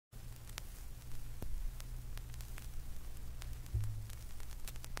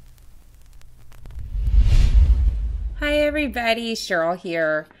everybody, Cheryl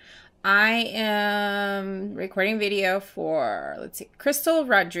here. I am recording video for, let's see, Crystal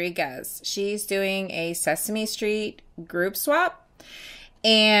Rodriguez. She's doing a Sesame Street group swap,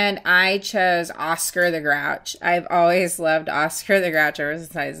 and I chose Oscar the Grouch. I've always loved Oscar the Grouch ever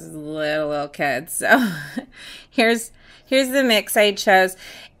since I was a little kid. So here's the mix I chose,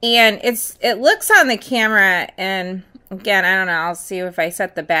 and it looks on the camera, and again, I don't know, I'll see if I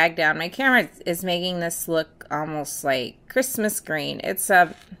set the bag down. My camera is making this look almost like Christmas green. It's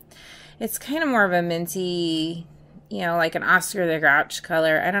kind of more of a minty, you know, like an Oscar the Grouch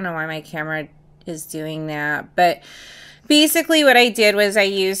color. I don't know why my camera is doing that, but basically what I did was I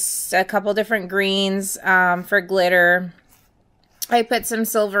used a couple different greens for glitter. I put some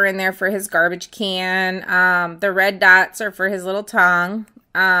silver in there for his garbage can. The red dots are for his little tongue.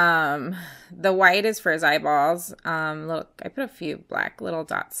 The white is for his eyeballs. Look, I put a few black little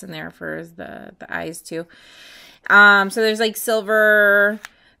dots in there for the eyes too. So there's like silver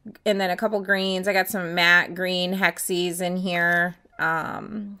and then a couple greens. I got some matte green hexes in here.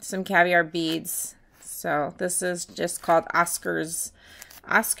 Some caviar beads. So this is just called Oscar's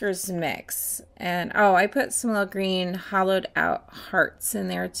mix. And oh, I put some little green hollowed out hearts in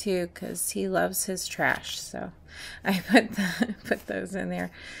there too, because he loves his trash. So I put those in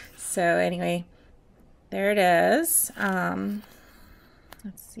there. So anyway, there it is. Let's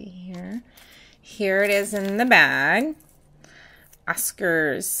see here. Here it is in the bag.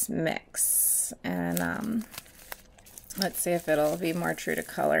 Oscar's mix. And let's see if it'll be more true to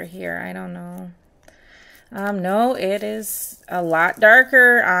color here. I don't know. No, it is a lot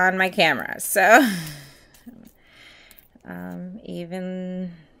darker on my camera. So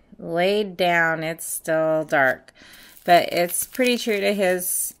even laid down, it's still dark. But it's pretty true to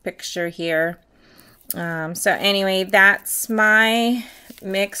his picture here. So anyway, that's my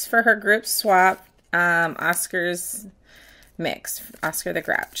mix for her group swap. Oscar's mix, Oscar the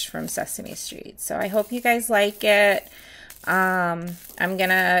Grouch from Sesame Street. So I hope you guys like it. I'm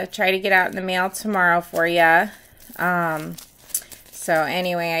gonna try to get out in the mail tomorrow for you. So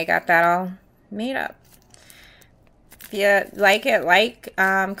anyway, I got that all made up. If you like it,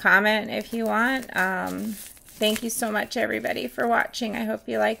 comment if you want. Thank you so much, everybody, for watching. I hope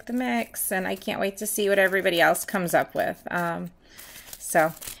you like the mix, and I can't wait to see what everybody else comes up with.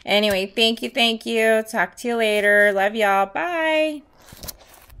 So anyway, thank you. Talk to you later. Love y'all. Bye.